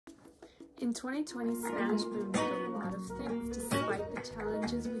In 2020, Spanish Broom did a lot of things. Despite the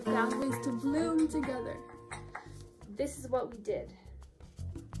challenges, we found ways to bloom together. This is what we did.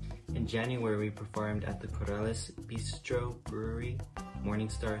 In January, we performed at the Corrales Bistro Brewery,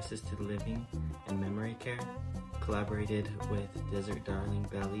 Morningstar Assisted Living and Memory Care, collaborated with Desert Darling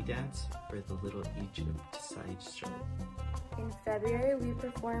Belly Dance for the Little Egypt Side Show. In February, we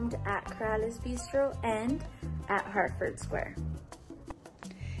performed at Corrales Bistro and at Hartford Square.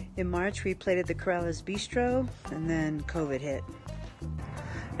 In March, we played at the Corrales Bistro, and then COVID hit.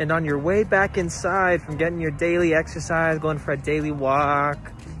 And on your way back inside from getting your daily exercise, going for a daily walk,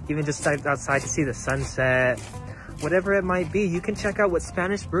 even just outside to see the sunset, whatever it might be, you can check out what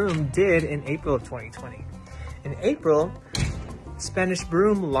Spanish Broom did in April of 2020. In April, Spanish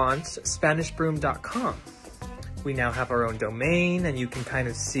Broom launched SpanishBroom.com. We now have our own domain, and you can kind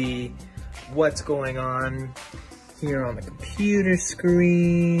of see what's going on here on the computer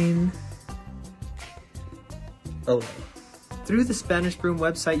screen. Oh. Through the Spanish Broom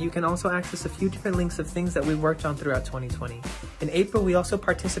website, you can also access a few different links of things that we worked on throughout 2020. In April, we also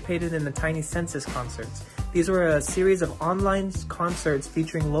participated in the Tiny Census concerts. These were a series of online concerts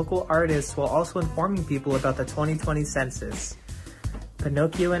featuring local artists while also informing people about the 2020 census.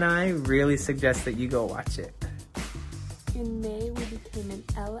 Pinocchio and I really suggest that you go watch it. In May, we became an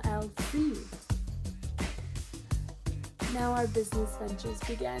LLC. Now our business ventures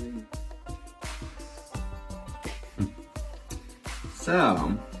began.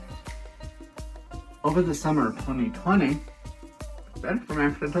 So, over the summer of 2020, Spanish Broom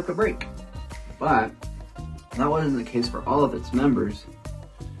actually took a break. But that wasn't the case for all of its members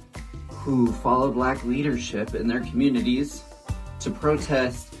who followed Black leadership in their communities to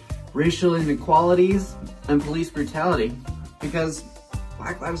protest racial inequalities and police brutality. Because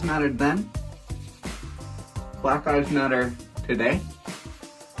Black Lives Mattered then, Black Lives Matter today,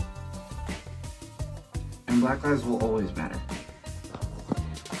 and Black Lives will always matter.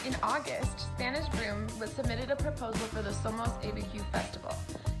 In August, Spanish Broom submitted a proposal for the SOMOS ABQ Festival.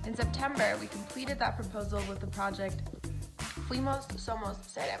 In September, we completed that proposal with the project Fuimos, SOMOS,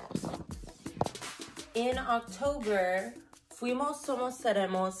 Seremos. In October, Fuimos, SOMOS,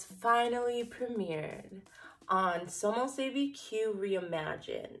 Seremos finally premiered on SOMOS ABQ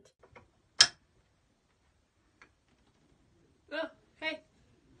Reimagined. Oh, hey,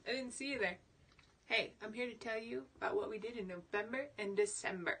 I didn't see you there. Hey, I'm here to tell you about what we did in November and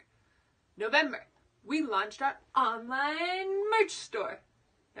December. November, we launched our online merch store.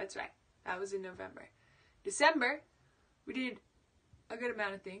 That's right, that was in November. December, we did a good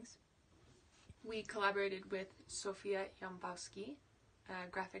amount of things. We collaborated with Sofia Jampowski, a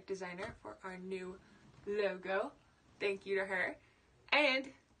graphic designer, for our new logo. Thank you to her.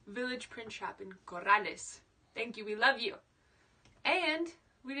 And Village Print Shop in Corrales. Thank you, we love you. And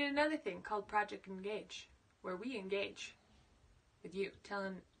we did another thing called Project Engage, where we engage with you,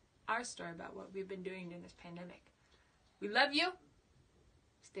 telling our story about what we've been doing during this pandemic. We love you.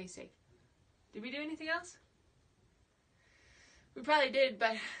 Stay safe. Did we do anything else? We probably did,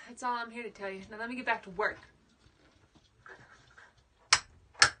 but that's all I'm here to tell you. Now let me get back to work.